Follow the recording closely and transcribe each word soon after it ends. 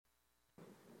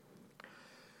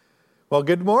Well,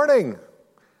 good morning.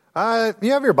 If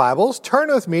you have your Bibles,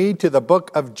 turn with me to the book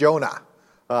of Jonah,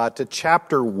 to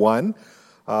chapter 1.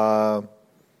 As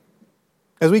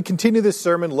we continue this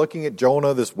sermon looking at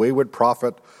Jonah, this wayward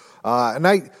prophet, as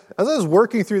I was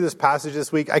working through this passage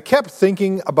this week, I kept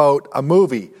thinking about a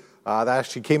movie that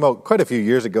actually came out quite a few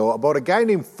years ago about a guy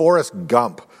named Forrest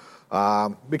Gump.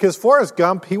 Because Forrest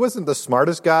Gump, he wasn't the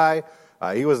smartest guy,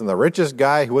 he wasn't the richest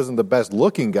guy, he wasn't the best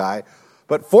looking guy,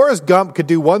 but Forrest Gump could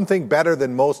do one thing better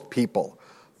than most people.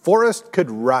 Forrest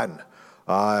could run.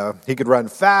 He could run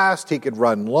fast, he could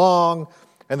run long,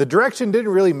 and the direction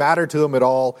didn't really matter to him at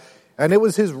all. And it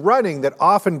was his running that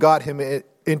often got him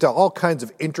into all kinds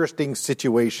of interesting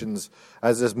situations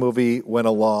as this movie went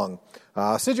along.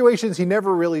 Situations he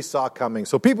never really saw coming.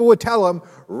 So people would tell him,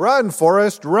 "Run,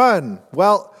 Forrest, run."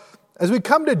 Well, as we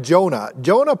come to Jonah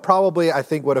probably, I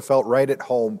think, would have felt right at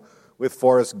home with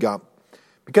Forrest Gump.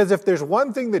 Because if there's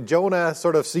one thing that Jonah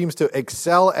sort of seems to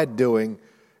excel at doing,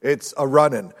 it's a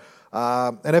running.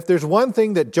 And if there's one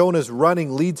thing that Jonah's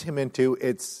running leads him into,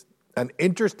 it's an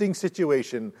interesting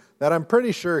situation that I'm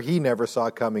pretty sure he never saw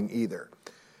coming either.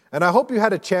 And I hope you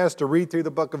had a chance to read through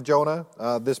the book of Jonah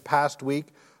this past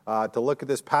week, to look at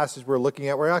this passage we're looking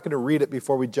at. We're not going to read it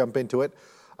before we jump into it,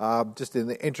 just in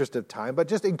the interest of time. But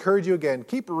just encourage you again,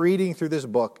 keep reading through this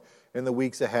book in the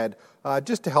weeks ahead,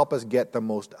 just to help us get the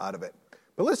most out of it.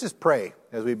 But let's just pray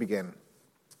as we begin.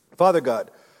 Father God,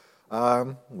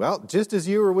 just as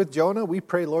you were with Jonah, we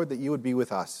pray, Lord, that you would be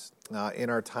with us in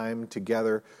our time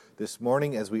together this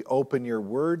morning as we open your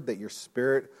word, that your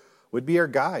Spirit would be our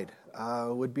guide,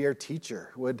 would be our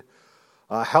teacher, would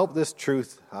help this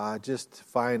truth just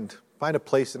find a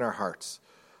place in our hearts.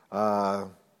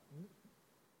 And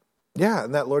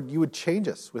that, Lord, you would change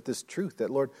us with this truth, that,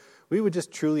 Lord, we would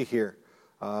just truly hear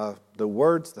the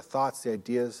words, the thoughts, the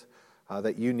ideas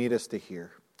that you need us to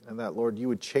hear. And that, Lord, you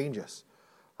would change us,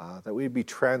 that we would be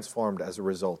transformed as a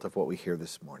result of what we hear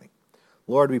this morning.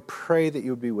 Lord, we pray that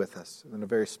you would be with us in a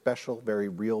very special, very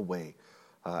real way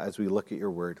as we look at your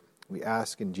word. We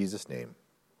ask in Jesus' name.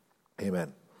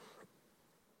 Amen.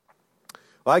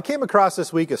 Well, I came across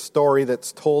this week a story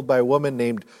that's told by a woman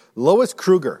named Lois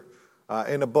Kruger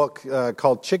in a book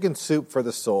called Chicken Soup for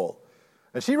the Soul.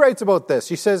 And she writes about this.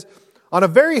 She says, "On a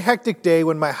very hectic day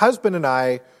when my husband and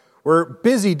I were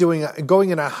busy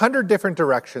going in 100 different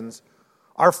directions,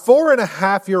 our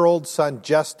 4.5-year-old son,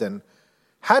 Justin,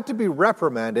 had to be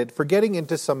reprimanded for getting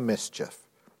into some mischief.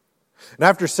 And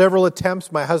after several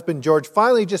attempts, my husband, George,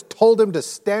 finally just told him to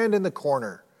stand in the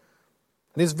corner.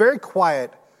 And he's very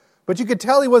quiet, but you could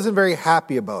tell he wasn't very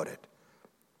happy about it.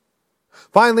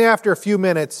 Finally, after a few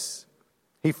minutes,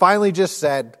 he finally just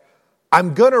said,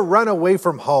 'I'm going to run away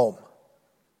from home.'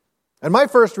 And my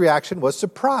first reaction was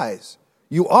surprise.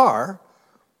 'You are?'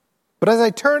 But as I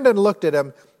turned and looked at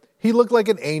him, he looked like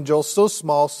an angel, so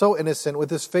small, so innocent, with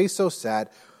his face so sad.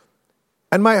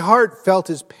 And my heart felt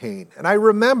his pain. And I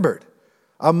remembered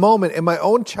a moment in my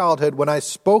own childhood when I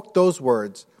spoke those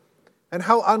words and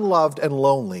how unloved and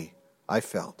lonely I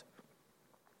felt.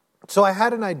 So I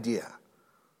had an idea.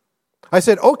 I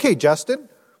said, 'Okay, Justin,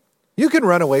 you can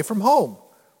run away from home.'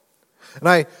 And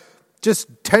I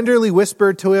just tenderly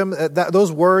whispered to him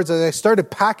those words as I started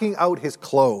packing out his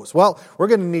clothes. 'Well, we're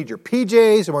going to need your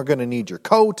PJs and we're going to need your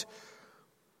coat.'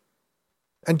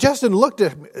 And Justin looked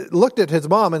at his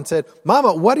mom and said,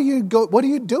 'Mama, what are you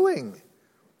doing?'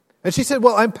 And she said,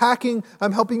 'Well, I'm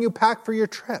helping you pack for your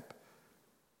trip.'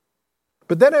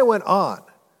 But then I went on.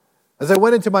 As I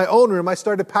went into my own room, I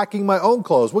started packing my own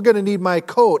clothes. We're going to need my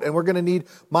coat, and we're going to need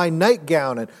my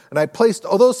nightgown. And I placed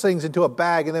all those things into a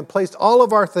bag and then placed all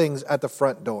of our things at the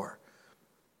front door.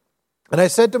 And I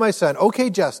said to my son,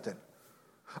 'Okay, Justin,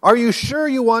 are you sure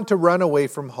you want to run away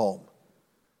from home?'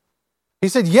 He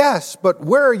said, 'Yes, but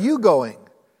where are you going?'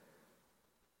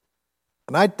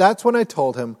 And that's when I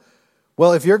told him,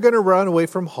 'Well, if you're going to run away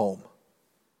from home,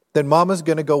 then Mama's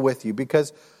going to go with you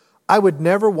because I would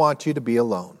never want you to be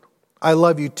alone. I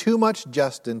love you too much,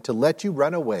 Justin, to let you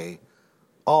run away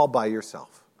all by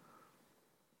yourself.'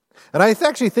 And I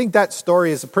actually think that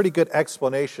story is a pretty good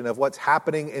explanation of what's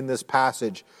happening in this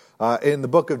passage in the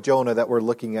book of Jonah that we're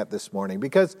looking at this morning.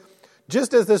 Because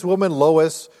just as this woman,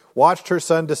 Lois, watched her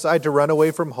son decide to run away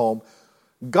from home,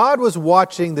 God was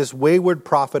watching this wayward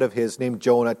prophet of his named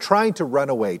Jonah trying to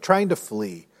run away, trying to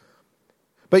flee.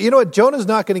 But you know what? Jonah's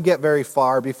not going to get very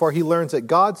far before he learns that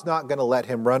God's not going to let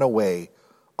him run away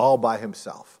all by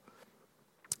himself.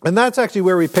 And that's actually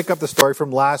where we pick up the story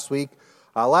from last week.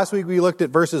 Last week we looked at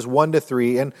verses 1 to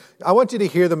 3, and I want you to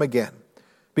hear them again.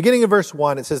 Beginning in verse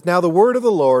 1, it says, "Now the word of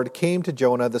the Lord came to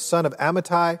Jonah, the son of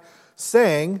Amittai,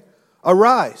 saying,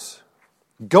 'Arise,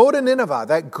 Go to Nineveh,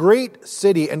 that great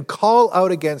city, and call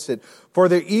out against it, for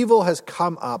their evil has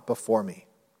come up before me.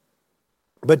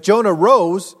 But Jonah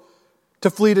rose to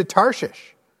flee to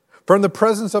Tarshish from the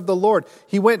presence of the Lord.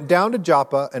 He went down to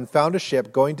Joppa and found a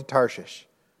ship going to Tarshish.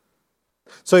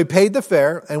 So he paid the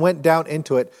fare and went down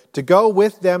into it to go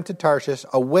with them to Tarshish,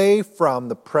 away from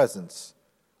the presence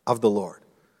of the Lord.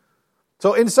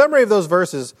 So in summary of those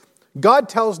verses, God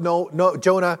tells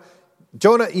Jonah,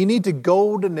 you need to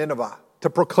go to Nineveh to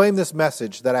proclaim this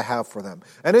message that I have for them.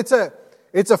 And it's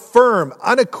a firm,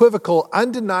 unequivocal,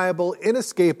 undeniable,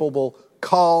 inescapable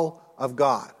call of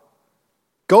God.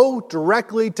 Go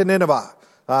directly to Nineveh.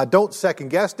 Don't second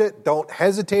guess it. Don't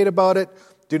hesitate about it.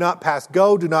 Do not pass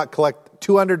go. Do not collect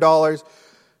 $200.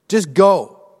 Just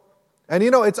go. And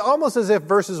it's almost as if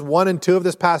verses 1 and 2 of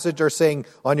this passage are saying,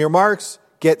 on your marks,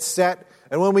 get set.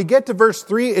 And when we get to verse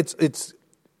 3, it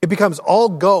becomes all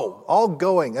go, all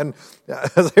going. And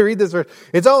as I read this verse,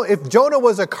 if Jonah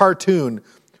was a cartoon,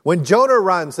 when Jonah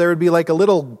runs, there would be like a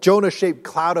little Jonah-shaped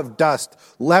cloud of dust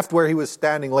left where he was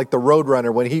standing, like the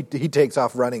Roadrunner when he takes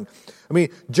off running. I mean,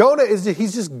 Jonah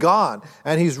he's just gone,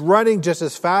 and he's running just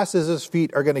as fast as his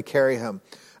feet are going to carry him.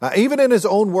 Even in his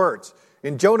own words,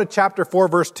 in Jonah chapter 4,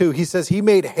 verse 2, he says he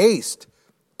made haste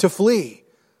to flee.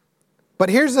 But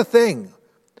here's the thing,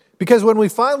 because when we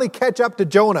finally catch up to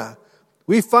Jonah,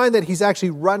 we find that he's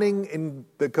actually running in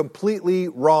the completely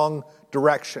wrong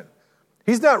direction.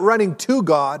 He's not running to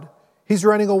God, he's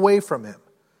running away from him.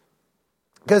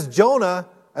 Because Jonah,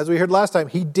 as we heard last time,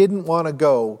 he didn't want to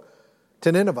go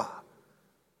to Nineveh.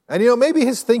 And maybe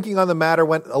his thinking on the matter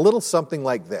went a little something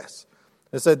like this.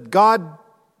 He said, God,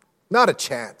 not a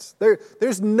chance.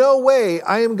 There's no way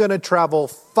I am going to travel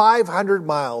 500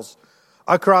 miles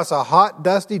across a hot,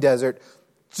 dusty desert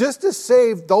just to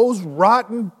save those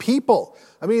rotten people.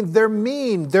 I mean, they're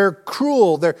mean, they're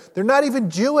cruel, they're not even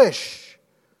Jewish.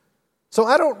 So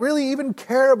I don't really even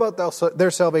care about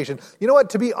their salvation. You know what?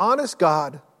 To be honest,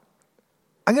 God,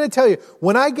 I'm going to tell you,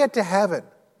 when I get to heaven,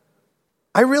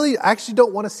 I really actually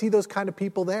don't want to see those kind of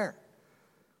people there.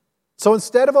 So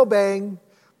instead of obeying,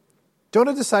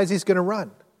 Jonah decides he's going to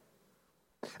run.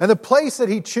 And the place that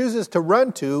he chooses to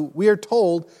run to, we are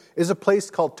told, is a place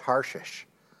called Tarshish.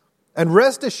 And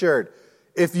rest assured,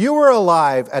 if you were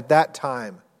alive at that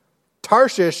time,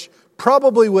 Tarshish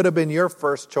probably would have been your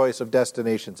first choice of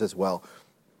destinations as well.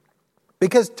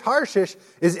 Because Tarshish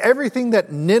is everything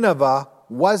that Nineveh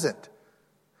wasn't.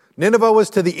 Nineveh was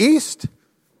to the east.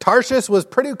 Tarshish was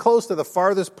pretty close to the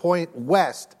farthest point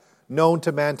west known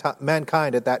to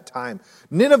mankind at that time.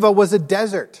 Nineveh was a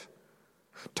desert.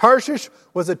 Tarshish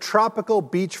was a tropical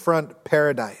beachfront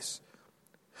paradise.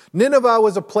 Nineveh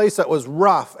was a place that was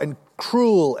rough and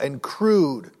cruel and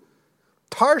crude.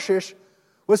 Tarshish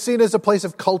was seen as a place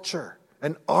of culture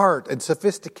and art and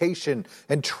sophistication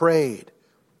and trade.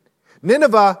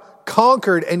 Nineveh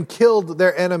conquered and killed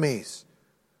their enemies.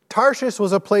 Tarshish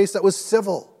was a place that was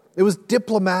civil. It was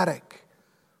diplomatic.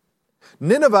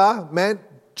 Nineveh meant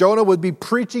Jonah would be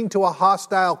preaching to a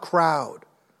hostile crowd.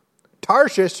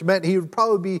 Tarshish meant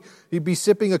he'd be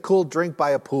sipping a cool drink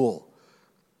by a pool.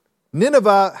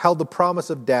 Nineveh held the promise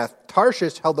of death.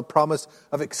 Tarshish held the promise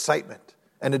of excitement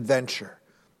and adventure.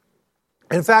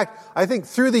 In fact, I think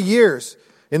through the years,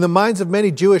 in the minds of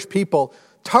many Jewish people,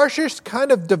 Tarshish kind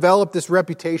of developed this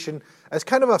reputation as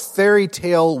kind of a fairy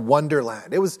tale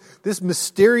wonderland. It was this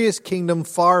mysterious kingdom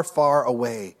far, far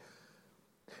away.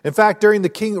 In fact, during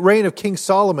the reign of King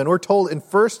Solomon, we're told in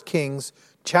 1 Kings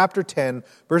chapter 10,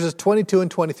 verses 22 and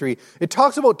 23, it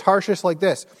talks about Tarshish like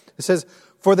this. It says,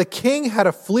 "For the king had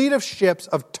a fleet of ships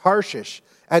of Tarshish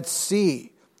at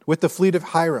sea with the fleet of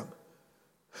Hiram.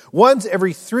 Once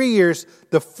every 3 years,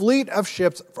 the fleet of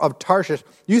ships of Tarshish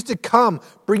used to come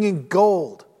bringing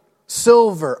gold,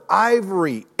 silver,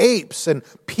 ivory, apes, and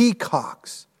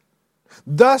peacocks.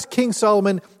 Thus King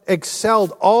Solomon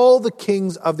excelled all the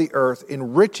kings of the earth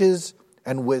in riches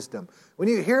and wisdom." When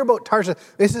you hear about Tarshish,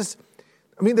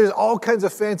 there's all kinds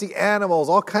of fancy animals,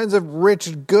 all kinds of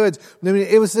rich goods.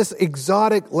 It was this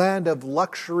exotic land of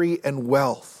luxury and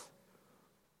wealth.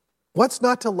 What's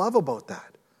not to love about that?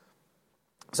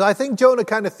 So I think Jonah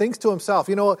kind of thinks to himself,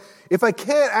 if I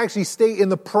can't actually stay in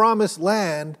the promised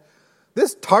land,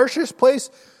 this Tarshish place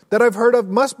that I've heard of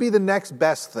must be the next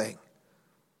best thing.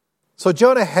 So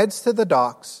Jonah heads to the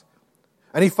docks,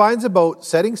 and he finds a boat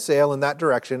setting sail in that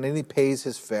direction, and he pays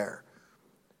his fare.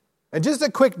 And just a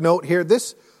quick note here,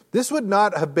 this would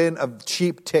not have been a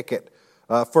cheap ticket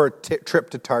for a trip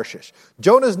to Tarshish.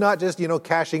 Jonah's not just,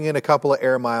 cashing in a couple of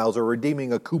air miles or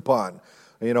redeeming a coupon.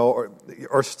 Or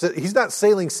he's not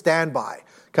sailing standby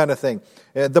kind of thing.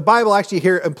 The Bible actually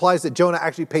here implies that Jonah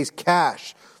actually pays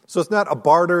cash. So it's not a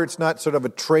barter, it's not sort of a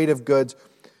trade of goods.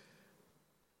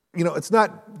 It's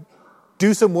not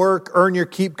do some work, earn your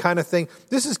keep kind of thing.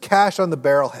 This is cash on the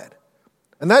barrelhead.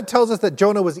 And that tells us that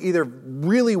Jonah was either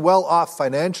really well off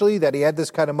financially, that he had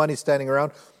this kind of money standing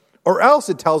around, or else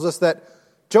it tells us that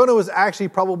Jonah was actually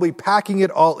probably packing it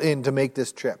all in to make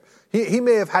this trip. He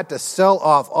may have had to sell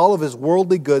off all of his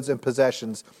worldly goods and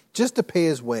possessions just to pay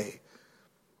his way,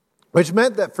 which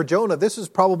meant that for Jonah, this was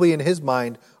probably in his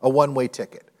mind a one-way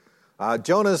ticket.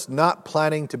 Jonah's not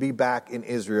planning to be back in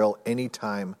Israel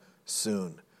anytime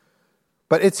soon.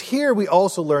 But it's here we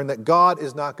also learn that God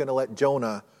is not going to let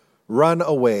Jonah run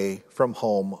away from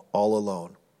home all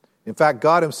alone. In fact,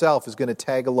 God himself is going to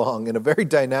tag along in a very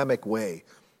dynamic way,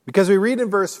 because we read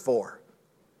in verse 4,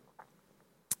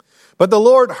 "But the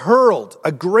Lord hurled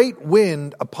a great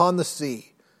wind upon the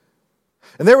sea,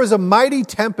 and there was a mighty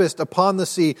tempest upon the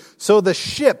sea, so the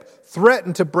ship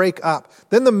threatened to break up.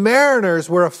 Then the mariners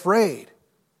were afraid,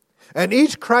 and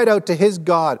each cried out to his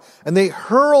God, and they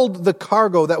hurled the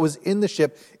cargo that was in the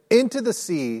ship into the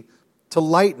sea to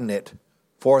lighten it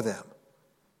for them."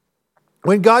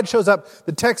 When God shows up,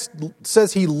 the text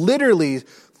says he literally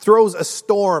throws a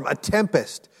storm, a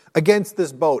tempest, against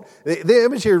this boat. The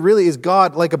image here really is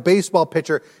God, like a baseball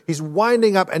pitcher. He's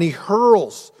winding up and he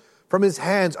hurls from his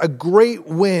hands a great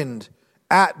wind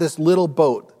at this little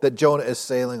boat that Jonah is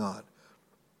sailing on.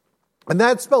 And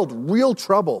that spelled real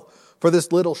trouble for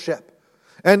this little ship.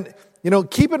 And,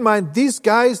 keep in mind, these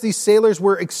guys, these sailors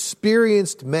were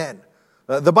experienced men.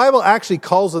 The Bible actually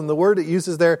calls them, the word it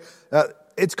uses there,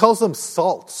 it calls them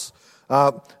salts.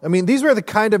 These were the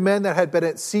kind of men that had been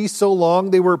at sea so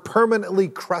long, they were permanently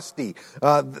crusty.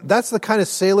 That's the kind of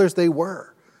sailors they were.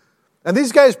 And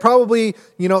these guys probably,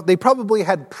 they probably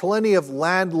had plenty of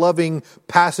land-loving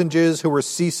passengers who were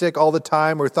seasick all the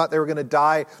time or thought they were going to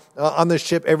die on the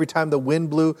ship every time the wind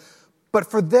blew. But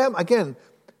for them, again,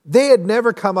 they had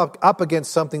never come up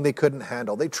against something they couldn't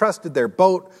handle. They trusted their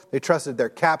boat, they trusted their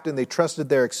captain, they trusted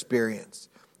their experience.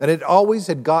 And it always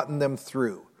had gotten them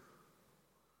through.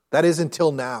 That is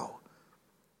until now.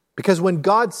 Because when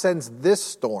God sends this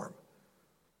storm,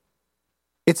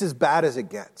 it's as bad as it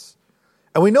gets.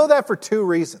 And we know that for two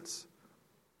reasons.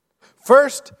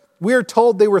 First, we are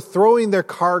told they were throwing their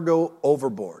cargo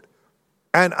overboard.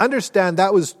 And understand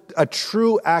that was a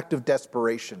true act of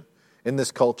desperation in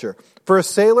this culture. For a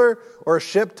sailor or a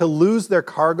ship to lose their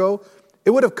cargo,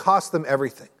 it would have cost them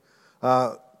everything.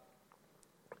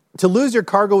 To lose your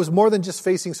cargo was more than just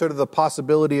facing sort of the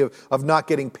possibility of not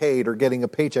getting paid or getting a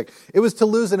paycheck. It was to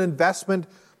lose an investment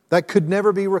that could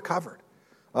never be recovered.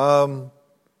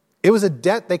 It was a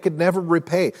debt they could never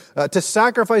repay. To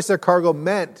sacrifice their cargo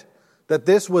meant that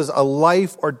this was a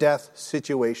life or death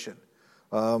situation.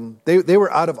 They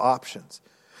were out of options.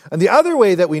 And the other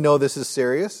way that we know this is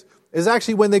serious is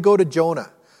actually when they go to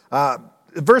Jonah.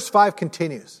 Verse 5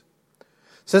 continues.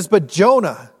 It says, "But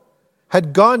Jonah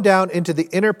had gone down into the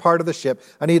inner part of the ship,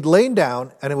 and he had lain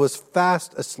down, and was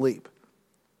fast asleep.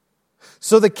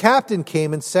 So the captain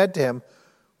came and said to him,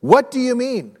 'What do you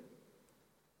mean?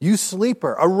 You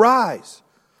sleeper, arise,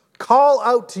 call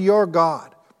out to your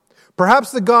God.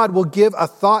 Perhaps the God will give a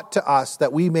thought to us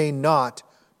that we may not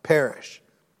perish.'"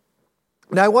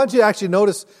 Now I want you to actually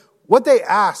notice what they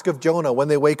ask of Jonah when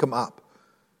they wake him up.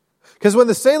 Because when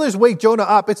the sailors wake Jonah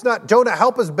up, it's not, "Jonah,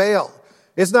 help us bail."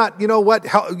 It's not,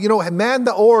 man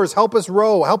the oars, help us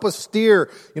row, help us steer,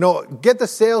 get the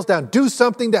sails down, do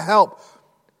something to help.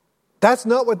 That's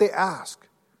not what they ask.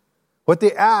 What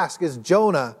they ask is,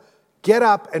 "Jonah, get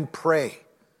up and pray."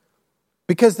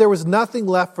 Because there was nothing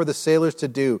left for the sailors to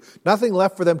do, nothing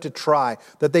left for them to try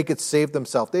that they could save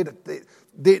themselves. They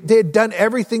had done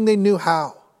everything they knew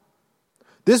how.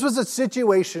 This was a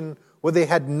situation where they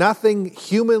had nothing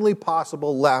humanly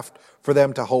possible left for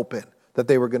them to hope in, that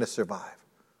they were going to survive.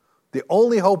 The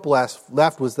only hope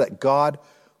left was that God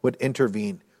would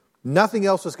intervene. Nothing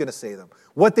else was going to save them.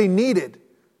 What they needed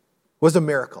was a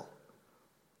miracle.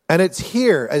 And it's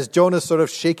here, as Jonah's sort of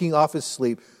shaking off his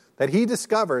sleep, that he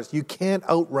discovers you can't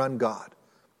outrun God.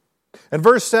 And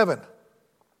verse 7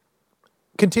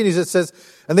 continues, it says,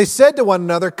 "And they said to one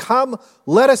another, 'Come,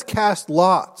 let us cast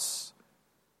lots,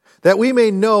 that we may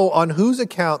know on whose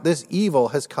account this evil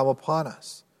has come upon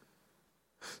us.'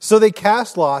 So they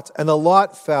cast lots, and the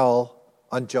lot fell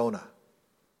on Jonah.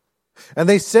 And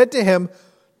they said to him,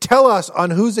 'Tell us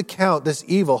on whose account this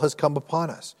evil has come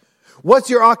upon us. What's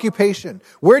your occupation?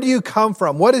 Where do you come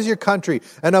from? What is your country?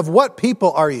 And of what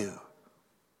people are you?'"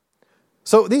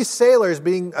 So these sailors,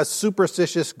 being a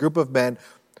superstitious group of men,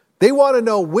 they want to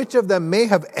know which of them may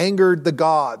have angered the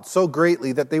gods so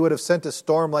greatly that they would have sent a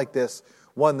storm like this,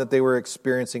 one that they were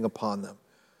experiencing upon them.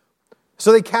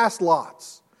 So they cast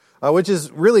lots, which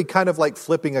is really kind of like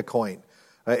flipping a coin.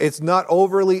 It's not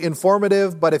overly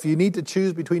informative, but if you need to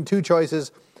choose between two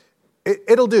choices,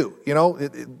 it'll do,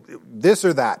 this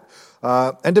or that.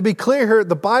 And to be clear here,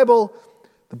 the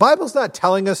Bible's not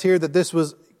telling us here that this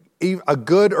was a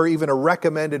good or even a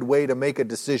recommended way to make a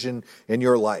decision in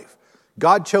your life.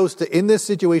 God chose to, in this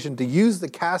situation, to use the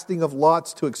casting of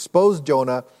lots to expose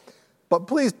Jonah, but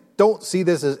please don't see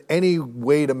this as any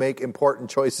way to make important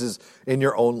choices in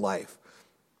your own life.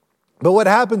 But what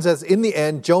happens is, in the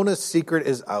end, Jonah's secret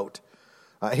is out.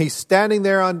 He's standing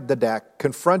there on the deck,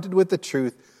 confronted with the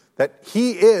truth that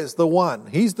he is the one.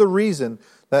 He's the reason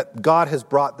that God has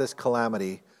brought this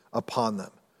calamity upon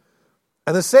them.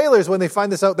 And the sailors, when they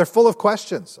find this out, they're full of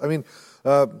questions. I mean,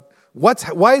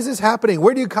 why is this happening?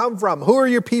 Where do you come from? Who are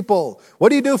your people? What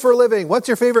do you do for a living? What's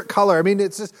your favorite color? I mean,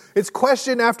 it's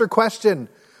question after question.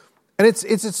 And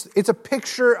it's a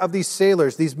picture of these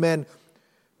sailors, these men,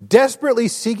 desperately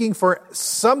seeking for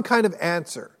some kind of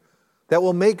answer that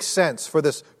will make sense for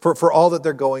this, for all that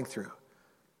they're going through.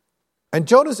 And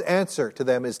Jonah's answer to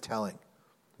them is telling.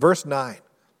 Verse 9.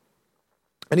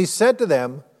 And he said to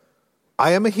them,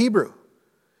 I am a Hebrew,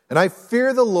 and I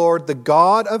fear the Lord, the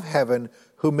God of heaven,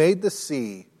 who made the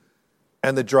sea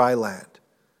and the dry land.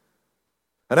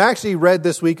 And I actually read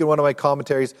this week in one of my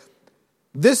commentaries,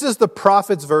 this is the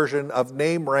prophet's version of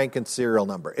name, rank, and serial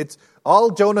number. It's all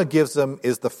Jonah gives them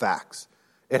is the facts.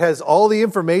 It has all the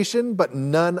information, but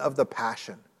none of the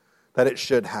passion that it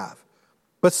should have.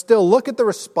 But still, look at the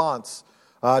response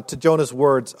to Jonah's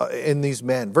words in these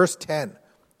men. Verse 10.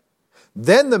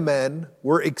 Then the men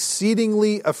were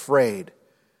exceedingly afraid.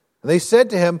 And they said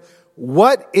to him,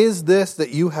 what is this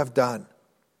that you have done?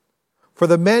 For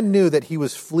the men knew that he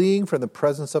was fleeing from the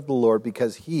presence of the Lord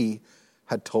because he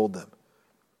had told them.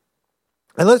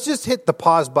 And let's just hit the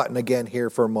pause button again here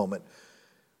for a moment.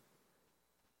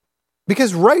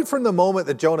 Because right from the moment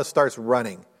that Jonah starts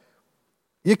running,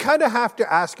 you kind of have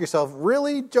to ask yourself,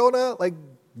 really, Jonah? Like,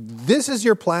 this is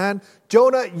your plan?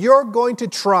 Jonah, you're going to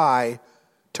try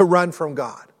to run from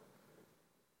God.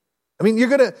 I mean, you're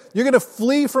going to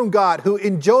flee from God, who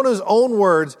in Jonah's own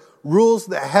words rules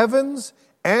the heavens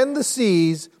and the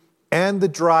seas and the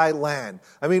dry land.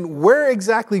 I mean, where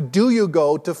exactly do you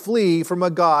go to flee from a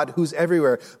God who's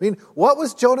everywhere? I mean, what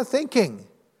was Jonah thinking?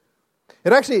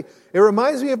 It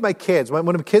reminds me of my kids. When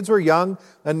the kids were young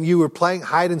and you were playing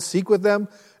hide and seek with them,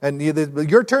 and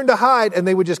your turn to hide, and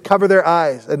they would just cover their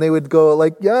eyes, and they would go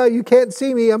like, yeah, you can't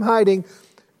see me, I'm hiding.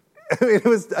 It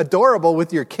was adorable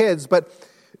with your kids, but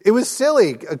it was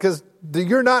silly because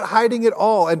you're not hiding at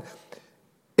all. And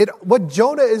what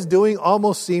Jonah is doing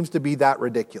almost seems to be that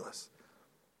ridiculous.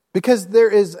 Because there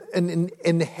is an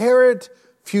inherent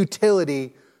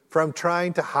futility from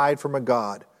trying to hide from a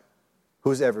God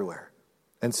who's everywhere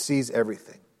and sees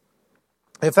everything.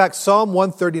 In fact, Psalm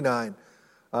 139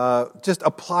 just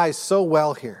applies so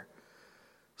well here.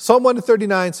 Psalm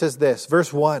 139 says this,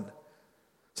 verse 1.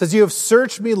 Says, you have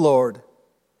searched me, Lord,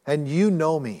 and you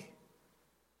know me.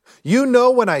 You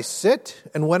know when I sit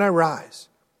and when I rise.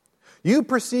 You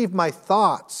perceive my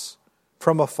thoughts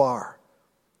from afar.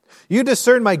 You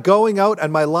discern my going out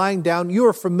and my lying down. You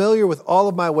are familiar with all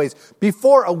of my ways.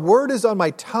 Before a word is on my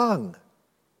tongue,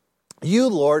 you,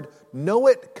 Lord, know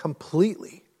it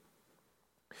completely.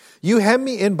 You hem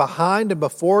me in behind and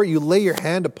before. You lay your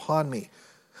hand upon me.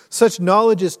 Such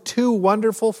knowledge is too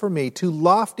wonderful for me, too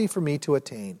lofty for me to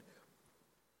attain.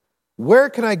 Where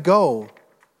can I go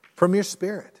from your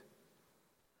spirit?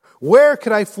 Where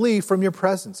could I flee from your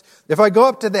presence? If I go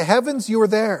up to the heavens, you are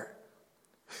there.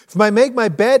 If I make my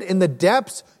bed in the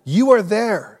depths, you are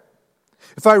there.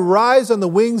 If I rise on the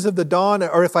wings of the dawn,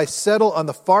 or if I settle on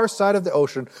the far side of the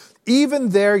ocean, even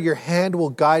there your hand will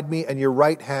guide me and your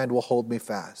right hand will hold me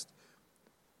fast.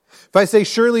 If I say,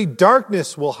 surely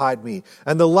darkness will hide me,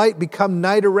 and the light become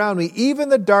night around me, even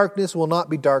the darkness will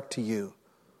not be dark to you.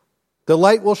 The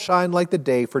light will shine like the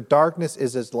day, for darkness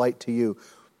is as light to you.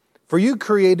 For you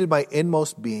created my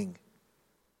inmost being.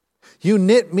 You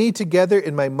knit me together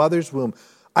in my mother's womb.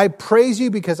 I praise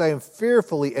you because I am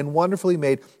fearfully and wonderfully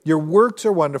made. Your works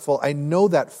are wonderful. I know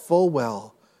that full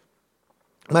well.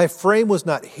 My frame was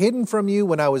not hidden from you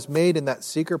when I was made in that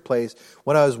secret place,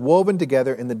 when I was woven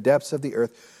together in the depths of the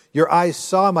earth. Your eyes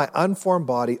saw my unformed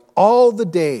body. All the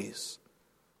days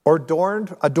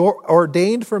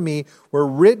ordained for me were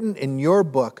written in your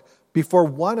book before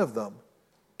one of them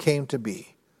came to be.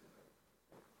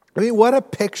 I mean, what a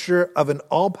picture of an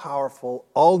all-powerful,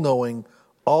 all-knowing,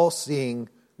 all-seeing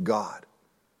God.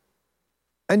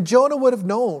 And Jonah would have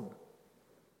known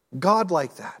God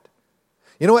like that.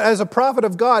 You know what? As a prophet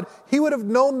of God, he would have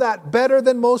known that better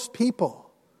than most people.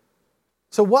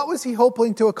 So what was he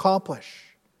hoping to accomplish?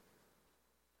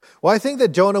 Well, I think that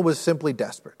Jonah was simply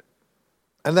desperate,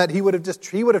 and that he would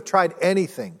have tried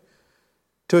anything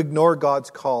to ignore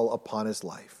God's call upon his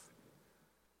life.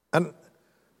 And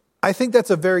I think that's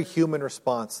a very human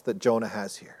response that Jonah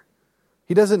has here.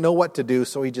 He doesn't know what to do,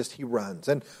 so he runs.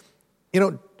 And,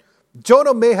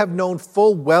 Jonah may have known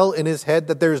full well in his head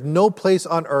that there's no place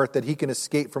on earth that he can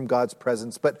escape from God's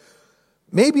presence, but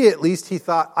maybe at least he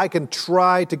thought, I can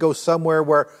try to go somewhere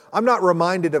where I'm not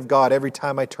reminded of God every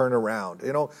time I turn around.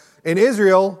 In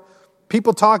Israel,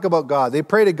 people talk about God. They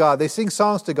pray to God. They sing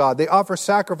songs to God. They offer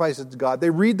sacrifices to God. They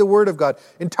read the word of God.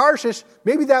 In Tarshish,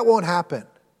 maybe that won't happen.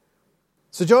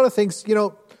 So Jonah thinks,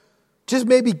 just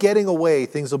maybe getting away,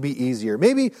 things will be easier.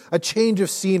 Maybe a change of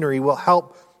scenery will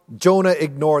help Jonah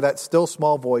ignore that still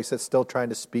small voice that's still trying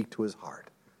to speak to his heart.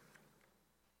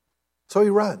 So he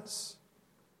runs,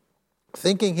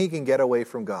 thinking he can get away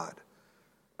from God.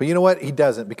 But you know what? He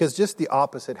doesn't, because just the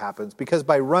opposite happens. Because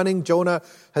by running, Jonah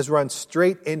has run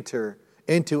straight into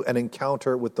an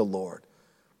encounter with the Lord.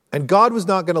 And God was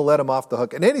not going to let him off the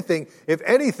hook. And if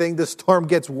anything, the storm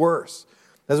gets worse.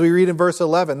 As we read in verse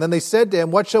 11, then they said to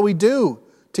him, what shall we do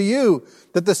to you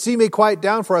that the sea may quiet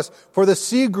down for us? For the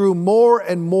sea grew more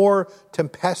and more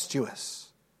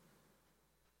tempestuous.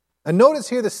 And notice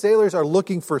here the sailors are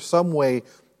looking for some way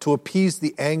to appease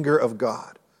the anger of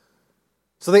God.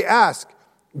 So they ask,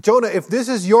 Jonah, if this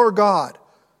is your God,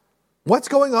 what's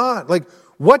going on?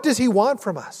 What does he want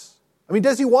from us?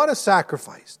 Does he want a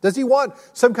sacrifice? Does he want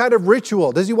some kind of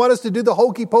ritual? Does he want us to do the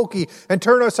hokey pokey and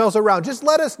turn ourselves around? Just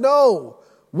let us know.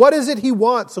 What is it he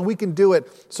wants so we can do it,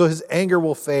 so his anger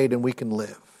will fade and we can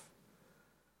live?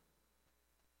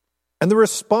 And the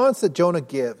response that Jonah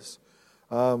gives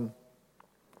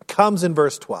comes in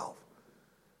verse 12.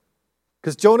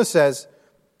 Because Jonah says,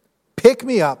 pick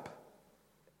me up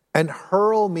and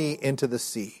hurl me into the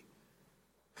sea.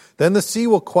 Then the sea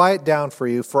will quiet down for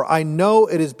you, for I know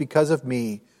it is because of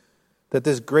me that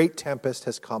this great tempest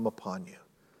has come upon you.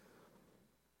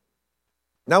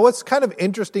 Now, what's kind of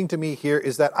interesting to me here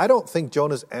is that I don't think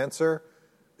Jonah's answer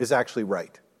is actually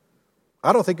right.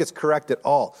 I don't think it's correct at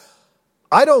all.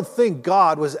 I don't think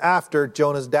God was after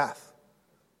Jonah's death.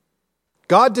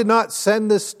 God did not send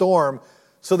this storm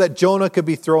so that Jonah could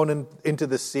be thrown into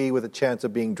the sea with a chance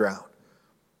of being drowned.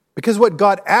 Because what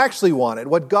God actually wanted,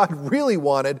 what God really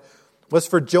wanted, was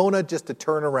for Jonah just to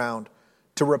turn around,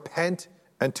 to repent,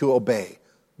 and to obey.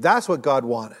 That's what God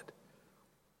wanted.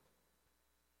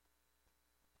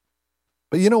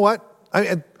 But you know what?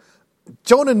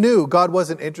 Jonah knew God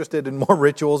wasn't interested in more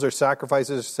rituals or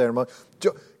sacrifices or ceremonies.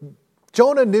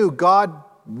 Jonah knew God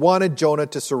wanted Jonah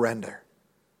to surrender.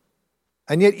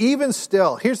 And yet even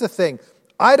still, here's the thing.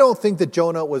 I don't think that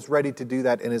Jonah was ready to do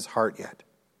that in his heart yet.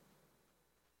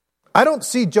 I don't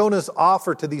see Jonah's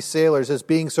offer to these sailors as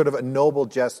being sort of a noble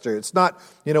gesture. It's not,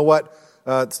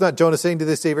 it's not Jonah saying to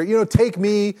the Savior, take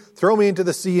me, throw me into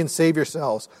the sea and save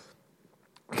yourselves.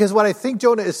 Because what I think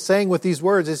Jonah is saying with these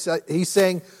words is he's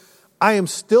saying, I am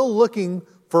still looking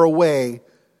for a way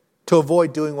to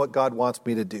avoid doing what God wants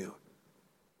me to do.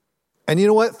 And you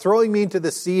know what? Throwing me into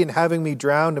the sea and having me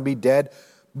drown and be dead,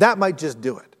 that might just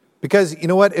do it. Because you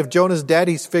know what? If Jonah's dead,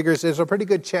 he figures there's a pretty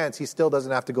good chance he still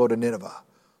doesn't have to go to Nineveh.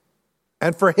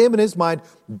 And for him in his mind,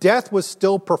 death was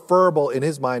still preferable in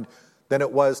his mind than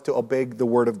it was to obey the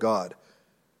word of God.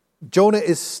 Jonah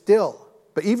is still,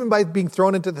 but even by being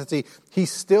thrown into the sea,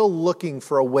 he's still looking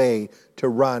for a way to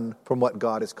run from what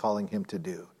God is calling him to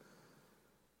do.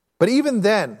 But even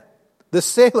then, the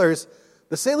sailors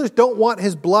don't want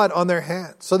his blood on their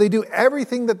hands. So they do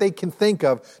everything that they can think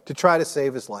of to try to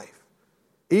save his life,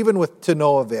 even to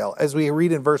no avail. As we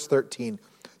read in verse 13,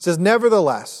 it says,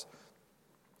 nevertheless,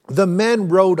 the men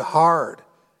rowed hard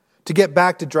to get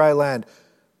back to dry land,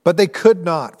 but they could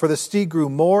not, for the sea grew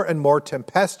more and more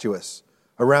tempestuous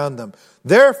around them.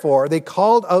 Therefore, they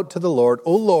called out to the Lord,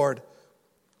 O Lord,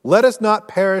 let us not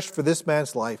perish for this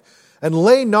man's life, and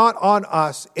lay not on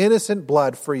us innocent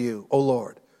blood, for you, O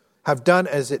Lord, have done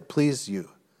as it pleased you.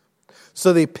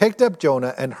 So they picked up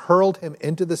Jonah and hurled him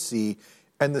into the sea,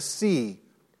 and the sea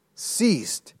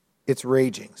ceased its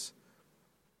ragings.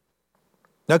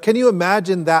 Now, can you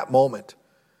imagine that moment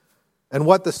and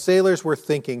what the sailors were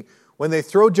thinking when they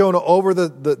throw Jonah over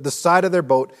the side of their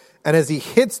boat, and as he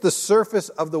hits the surface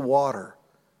of the water,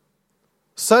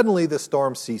 suddenly the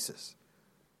storm ceases.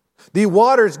 The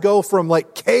waters go from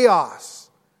chaos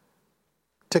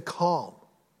to calm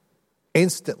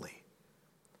instantly.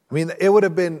 It would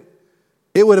have been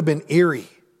eerie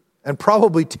and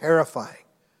probably terrifying,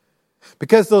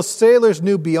 because those sailors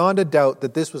knew beyond a doubt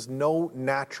that this was no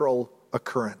natural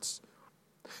occurrence.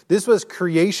 This was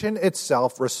creation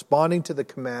itself responding to the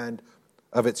command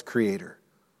of its creator.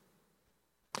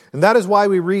 And that is why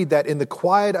we read that in the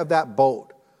quiet of that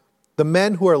boat, the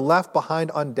men who are left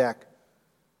behind on deck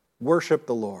worship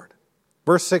the Lord.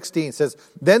 Verse 16 says,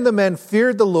 "Then the men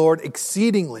feared the Lord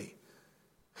exceedingly.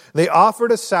 They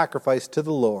offered a sacrifice to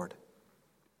the Lord,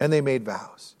 and they made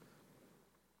vows."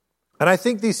 And I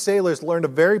think these sailors learned a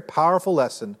very powerful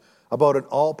lesson about an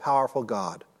all-powerful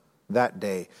God that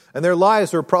day. And their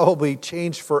lives were probably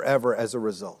changed forever as a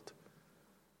result.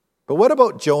 But what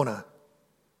about Jonah?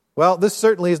 Well, this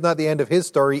certainly is not the end of his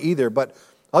story either, but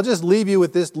I'll just leave you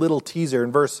with this little teaser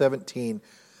in verse 17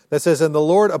 that says, "And the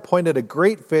Lord appointed a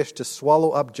great fish to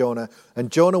swallow up Jonah,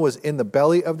 and Jonah was in the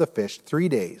belly of the fish 3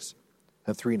 days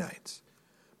and 3 nights."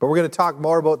 But we're going to talk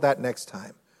more about that next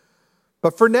time.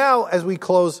 But for now, as we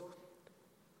close,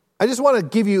 I just want to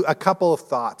give you a couple of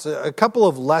thoughts, a couple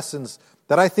of lessons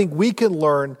that I think we can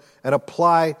learn and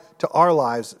apply to our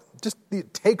lives. Just the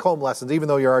take-home lessons, even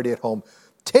though you're already at home.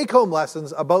 Take-home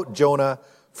lessons about Jonah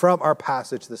from our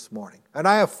passage this morning. And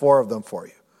I have 4 of them for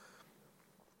you.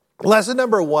 Lesson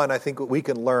number 1, I think what we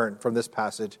can learn from this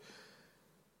passage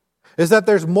is that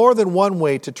there's more than one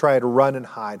way to try to run and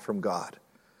hide from God.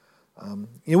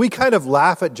 We kind of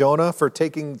laugh at Jonah for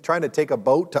trying to take a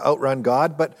boat to outrun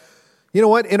God, but you know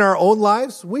what? In our own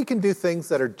lives, we can do things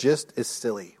that are just as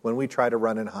silly when we try to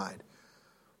run and hide.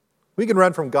 We can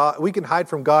run from God. We can hide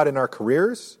from God in our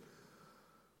careers.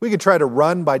 We can try to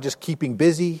run by just keeping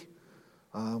busy.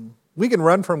 We can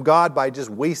run from God by just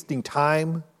wasting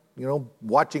time,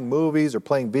 watching movies or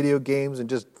playing video games and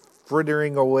just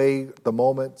frittering away the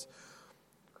moments.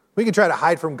 We can try to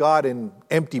hide from God in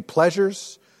empty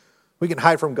pleasures. We can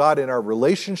hide from God in our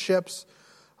relationships.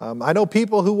 I know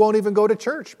people who won't even go to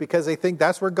church because they think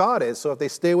that's where God is. So if they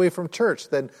stay away from church,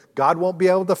 then God won't be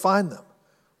able to find them.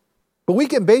 But we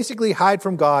can basically hide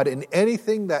from God in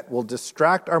anything that will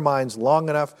distract our minds long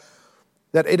enough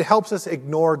that it helps us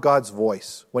ignore God's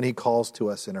voice when He calls to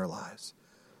us in our lives.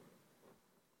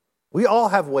 We all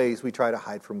have ways we try to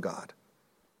hide from God.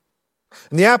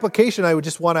 And the application I would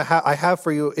just want to I have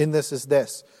for you in this is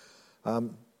this.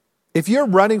 If you're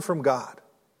running from God,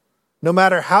 no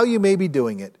matter how you may be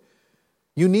doing it,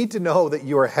 you need to know that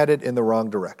you are headed in the wrong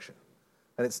direction.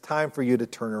 And it's time for you to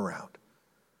turn around.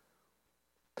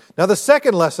 Now, the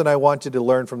second lesson I want you to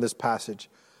learn from this passage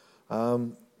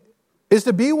is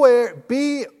to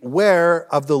beware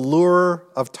of the lure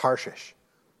of Tarshish.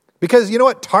 Because you know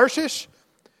what? Tarshish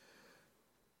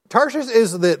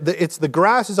is it's the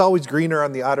grass is always greener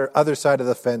on the other side of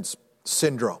the fence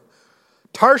syndrome.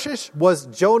 Tarshish was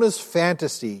Jonah's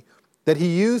fantasy that he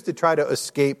used to try to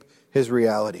escape his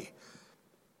reality.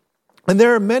 And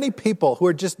there are many people who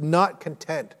are just not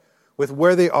content with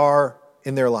where they are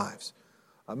in their lives.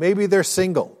 Maybe they're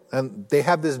single and they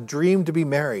have this dream to be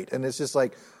married. And it's just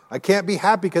like, I can't be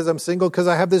happy because I'm single because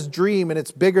I have this dream and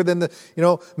it's bigger than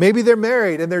maybe they're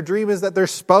married and their dream is that their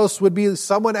spouse would be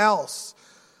someone else.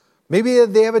 Maybe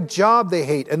they have a job they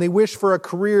hate and they wish for a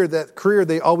career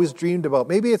they always dreamed about.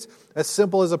 Maybe it's as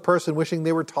simple as a person wishing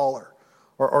they were taller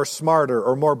or smarter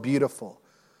or more beautiful.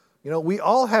 We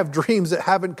all have dreams that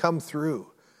haven't come through.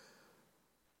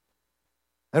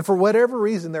 And for whatever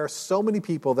reason, there are so many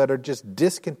people that are just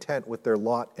discontent with their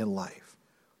lot in life.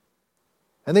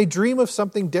 And they dream of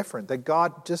something different that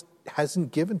God just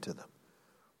hasn't given to them.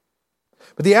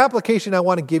 But the application I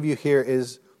want to give you here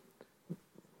is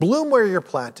bloom where you're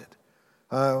planted.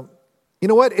 You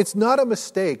know what? It's not a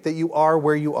mistake that you are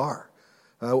where you are.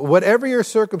 Whatever your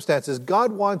circumstances,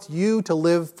 God wants you to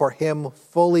live for Him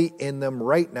fully in them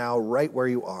right now, right where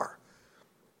you are.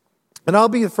 And I'll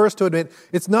be the first to admit,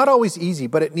 it's not always easy,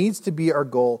 but it needs to be our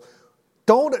goal.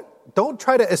 Don't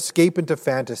try to escape into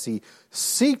fantasy.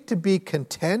 Seek to be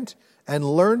content and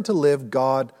learn to live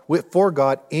for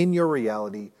God in your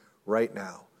reality right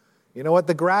now. You know what?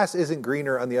 The grass isn't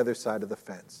greener on the other side of the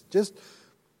fence. Just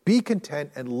be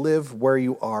content and live where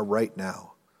you are right now.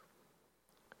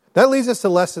 That leads us to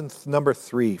lesson number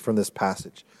 3 from this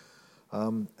passage.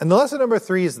 And the lesson number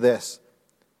 3 is this.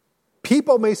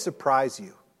 People may surprise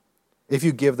you if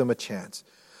you give them a chance.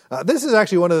 This is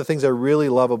actually one of the things I really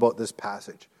love about this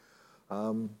passage.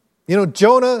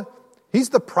 Jonah, he's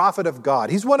the prophet of God.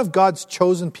 He's one of God's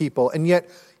chosen people, and yet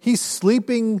he's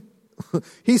sleeping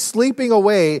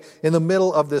away in the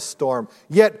middle of this storm.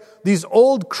 Yet these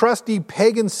old, crusty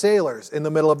pagan sailors in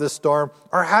the middle of this storm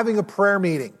are having a prayer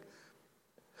meeting.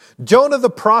 Jonah, the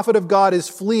prophet of God, is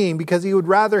fleeing because he would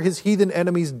rather his heathen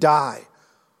enemies die.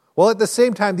 While at the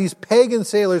same time, these pagan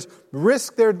sailors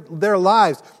risk their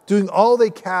lives doing all they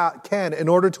can in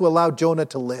order to allow Jonah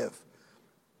to live.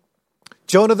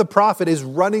 Jonah the prophet is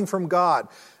running from God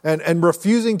and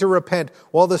refusing to repent,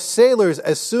 while the sailors,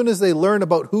 as soon as they learn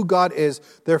about who God is,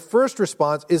 their first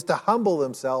response is to humble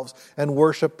themselves and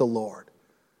worship the Lord.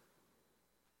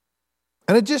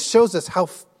 And it just shows us how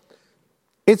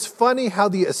it's funny how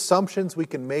the assumptions we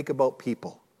can make about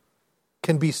people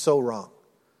can be so wrong.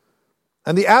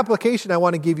 And the application I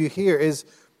want to give you here is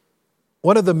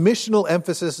one of the missional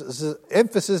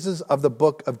emphases of the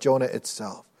book of Jonah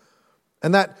itself.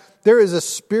 And that there is a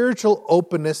spiritual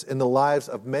openness in the lives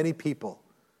of many people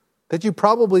that you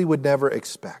probably would never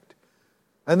expect.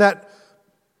 And that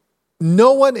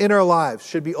no one in our lives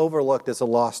should be overlooked as a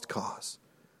lost cause.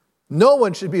 No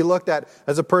one should be looked at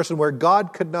as a person where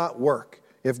God could not work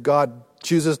if God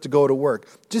chooses to go to work.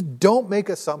 Just don't make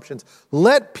assumptions.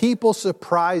 Let people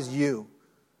surprise you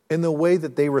in the way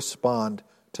that they respond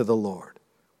to the Lord.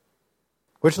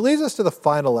 Which leads us to the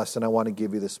final lesson I want to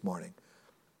give you this morning.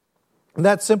 And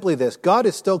that's simply this: God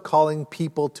is still calling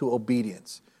people to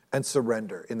obedience and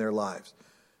surrender in their lives.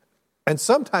 And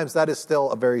sometimes that is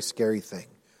still a very scary thing.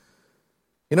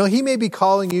 You know, He may be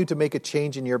calling you to make a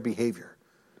change in your behavior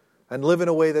and live in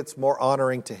a way that's more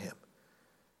honoring to Him.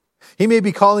 He may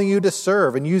be calling you to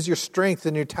serve and use your strength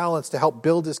and your talents to help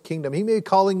build His kingdom. He may be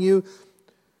calling you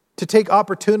to take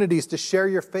opportunities to share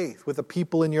your faith with the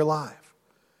people in your life.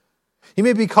 He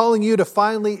may be calling you to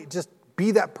finally just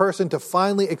be that person to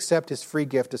finally accept His free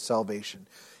gift of salvation.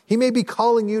 He may be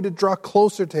calling you to draw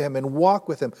closer to Him and walk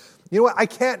with Him. You know what? I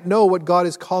can't know what God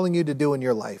is calling you to do in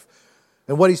your life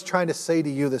and what He's trying to say to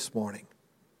you this morning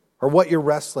or what you're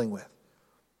wrestling with.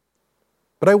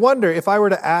 But I wonder if I were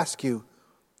to ask you,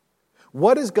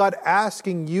 what is God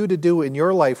asking you to do in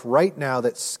your life right now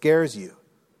that scares you?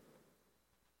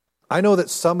 I know that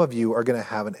some of you are going to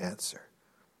have an answer.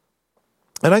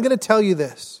 And I'm going to tell you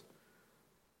this: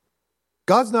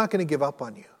 God's not going to give up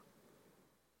on you.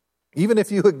 Even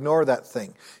if you ignore that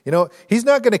thing. You know, He's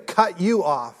not going to cut you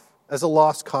off as a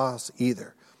lost cause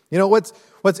either. You know,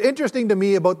 what's interesting to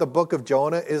me about the book of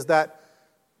Jonah is that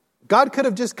God could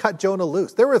have just cut Jonah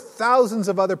loose. There were thousands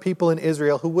of other people in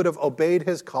Israel who would have obeyed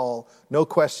His call, no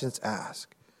questions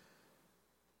asked.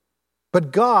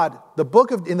 But God,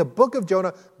 in the book of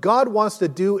Jonah, God wants to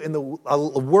do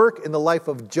a work in the life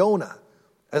of Jonah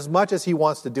as much as He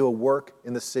wants to do a work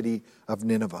in the city of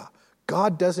Nineveh.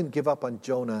 God doesn't give up on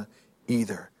Jonah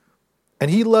either.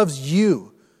 And He loves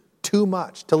you too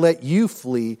much to let you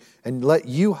flee and let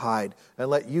you hide and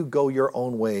let you go your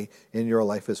own way in your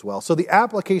life as well. So the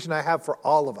application I have for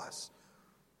all of us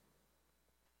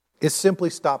is simply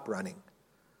stop running.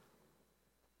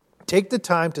 Take the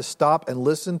time to stop and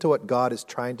listen to what God is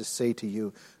trying to say to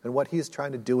you and what He is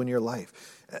trying to do in your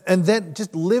life. And then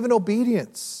just live in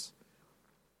obedience.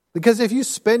 Because if you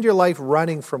spend your life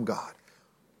running from God,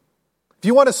 if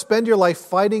you want to spend your life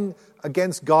fighting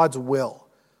against God's will,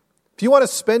 if you want to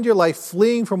spend your life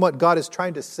fleeing from what God is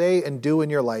trying to say and do in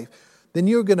your life, then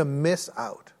you're going to miss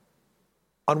out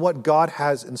on what God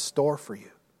has in store for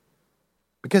you.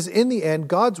 Because in the end,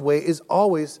 God's way is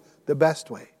always the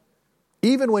best way,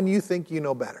 even when you think you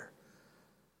know better.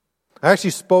 I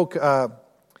actually spoke at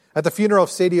the funeral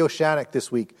of Sadie O'Shannock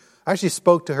this week. I actually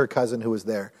spoke to her cousin who was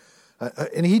there.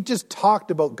 And he just talked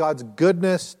about God's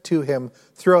goodness to him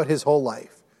throughout his whole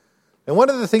life. And one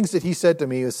of the things that he said to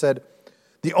me was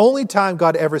the only time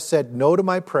God ever said no to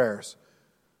my prayers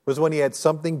was when He had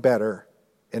something better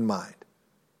in mind.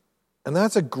 And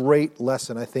that's a great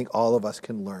lesson I think all of us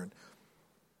can learn.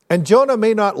 And Jonah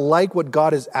may not like what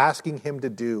God is asking him to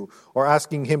do or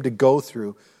asking him to go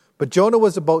through, but Jonah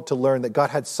was about to learn that God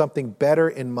had something better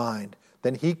in mind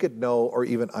than he could know or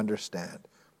even understand.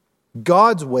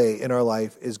 God's way in our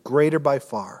life is greater by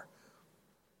far.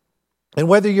 And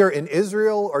whether you're in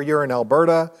Israel or you're in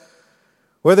Alberta,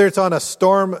 whether it's on a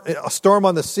storm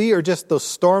on the sea or just those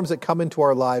storms that come into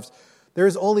our lives, there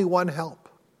is only one help.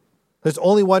 There's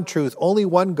only one truth, only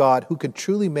one God who can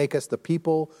truly make us the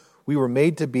people we were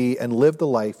made to be and live the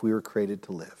life we were created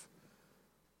to live.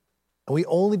 And we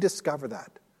only discover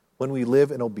that when we live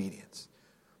in obedience.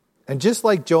 And just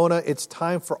like Jonah, it's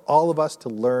time for all of us to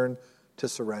learn to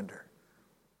surrender.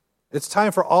 It's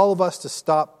time for all of us to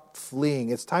stop fleeing.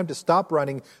 It's time to stop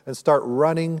running and start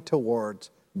running towards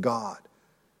God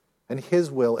and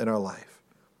His will in our life.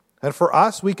 And for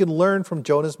us, we can learn from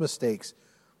Jonah's mistakes.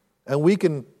 And we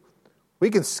can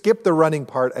skip the running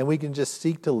part and we can just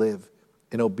seek to live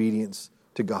in obedience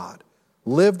to God.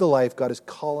 Live the life God is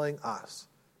calling us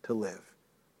to live.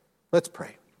 Let's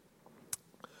pray.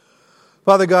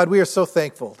 Father God, we are so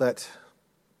thankful that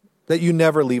You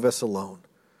never leave us alone.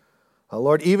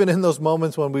 Lord, even in those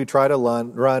moments when we try to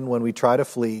run, when we try to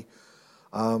flee,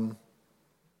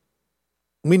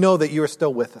 We know that you are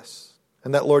still with us,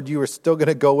 and that, Lord, you are still going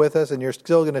to go with us, and you're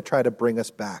still going to try to bring us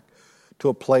back to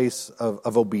a place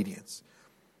of obedience.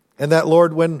 And that,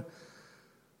 Lord, when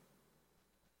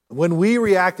we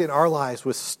react in our lives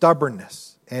with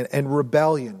stubbornness and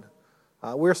rebellion,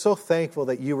 we're so thankful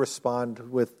that you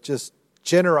respond with just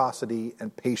generosity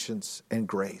and patience and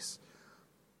grace.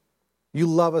 You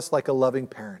love us like a loving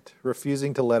parent,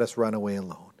 refusing to let us run away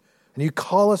alone. And you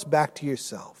call us back to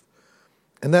yourself.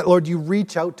 And that, Lord, you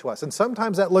reach out to us. And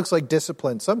sometimes that looks like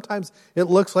discipline. Sometimes it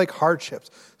looks like hardships.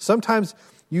 Sometimes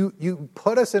you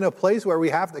put us in a place where we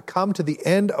have to come to the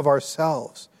end of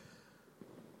ourselves.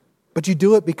 But you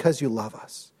do it because you love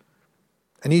us.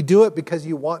 And you do it because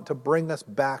you want to bring us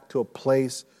back to a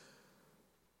place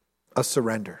of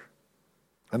surrender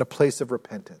and a place of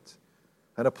repentance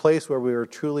and a place where we are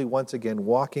truly once again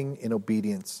walking in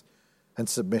obedience and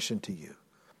submission to you.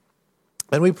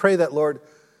 And we pray that, Lord,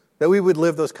 that we would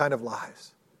live those kind of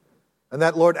lives. And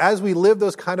that, Lord, as we live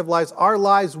those kind of lives, our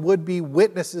lives would be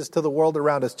witnesses to the world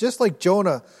around us. Just like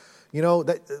Jonah,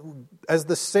 that as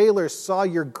the sailors saw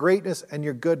your greatness and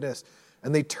your goodness,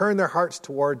 and they turned their hearts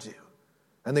towards you,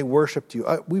 and they worshiped you.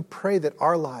 We pray that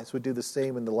our lives would do the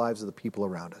same in the lives of the people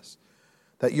around us.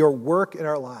 That your work in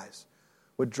our lives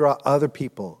would draw other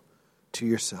people to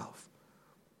yourself.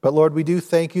 But Lord, we do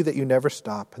thank you that you never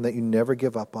stop and that you never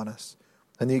give up on us.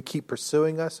 And that you keep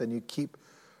pursuing us and you keep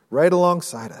right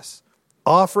alongside us,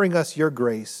 offering us your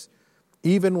grace,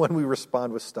 even when we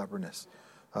respond with stubbornness.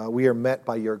 We are met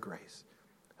by your grace.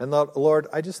 And Lord,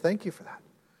 I just thank you for that.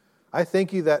 I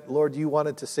thank you that, Lord, you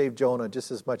wanted to save Jonah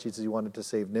just as much as you wanted to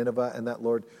save Nineveh. And that,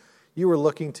 Lord, you were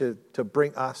looking to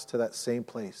bring us to that same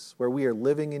place where we are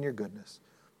living in your goodness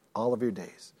all of your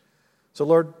days. So,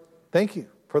 Lord, thank you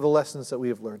for the lessons that we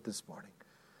have learned this morning.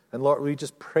 And Lord, we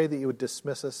just pray that you would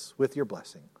dismiss us with your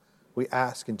blessing. We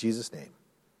ask in Jesus' name,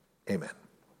 amen.